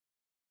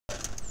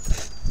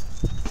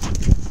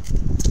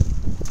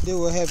This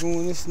what happened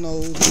when it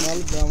snows in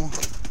Alabama.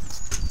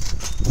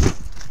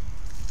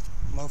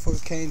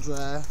 Motherfucker can't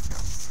drive.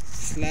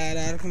 Slide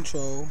out of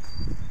control.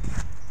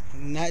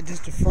 Not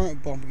just the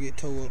front bumper get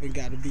tore up and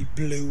gotta be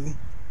blue,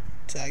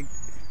 type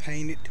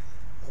painted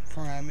or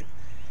prime it,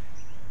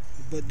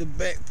 but the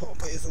back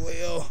bumper as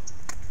well.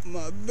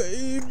 My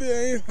baby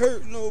ain't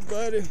hurt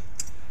nobody.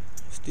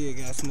 Still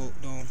got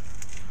smoked on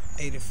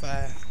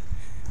 85.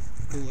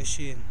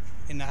 Bullshit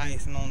in the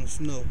ice and on the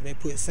snow. They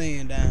put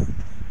sand down,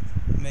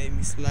 made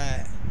me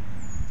slide.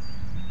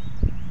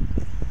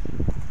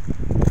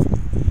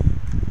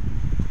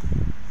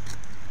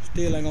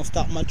 Still ain't gonna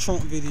stop my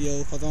trunk video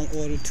because I'm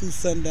ordering 2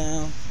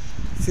 sundown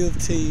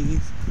 15s,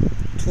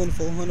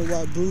 2400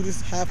 watt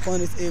Brutus, high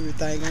funnest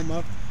everything on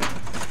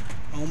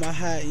my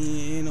high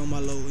end and on my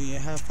low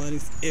end. High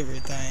funnest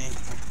everything.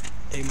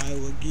 They might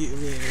well get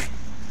ready.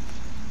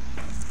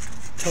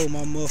 Told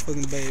my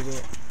motherfucking baby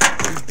up.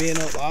 He bent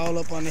up all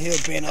up on the hill,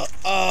 bent up.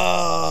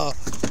 Oh,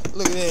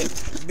 look at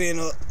that, bent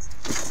up.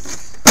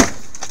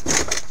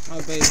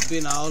 My baby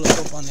bent all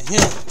up on the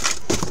hill.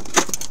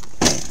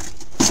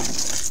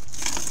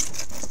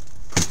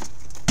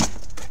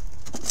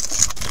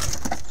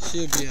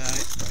 She'll be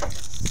alright.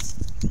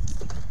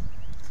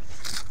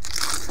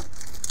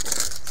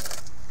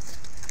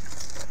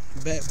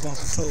 Back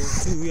bumper toe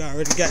too. We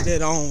already got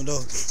that on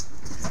though.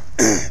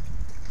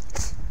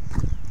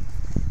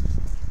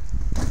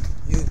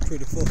 It was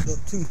pretty fucked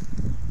up too.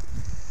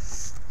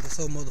 It's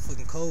so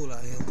motherfucking cold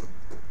out here.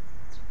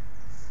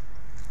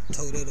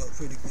 Towed that up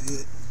pretty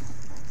good.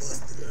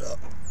 Busted it up.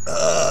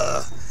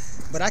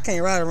 But I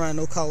can't ride around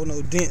no car with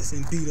no dents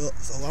and beat up,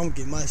 so I'm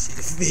getting my shit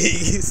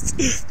fixed.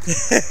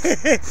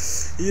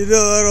 You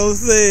know what I'm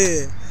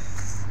saying?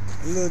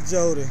 Lil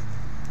Jody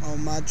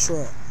on my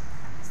truck.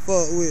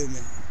 Fuck with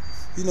me.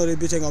 You know that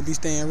bitch ain't gonna be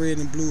staying red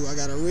and blue. I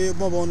got a red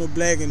bumper on the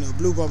black and a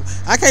blue bumper.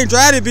 I can't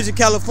drive this bitch in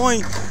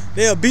California.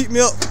 They'll beat me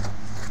up.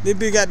 This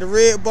bitch got the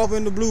red bumper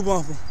and the blue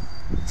bumper.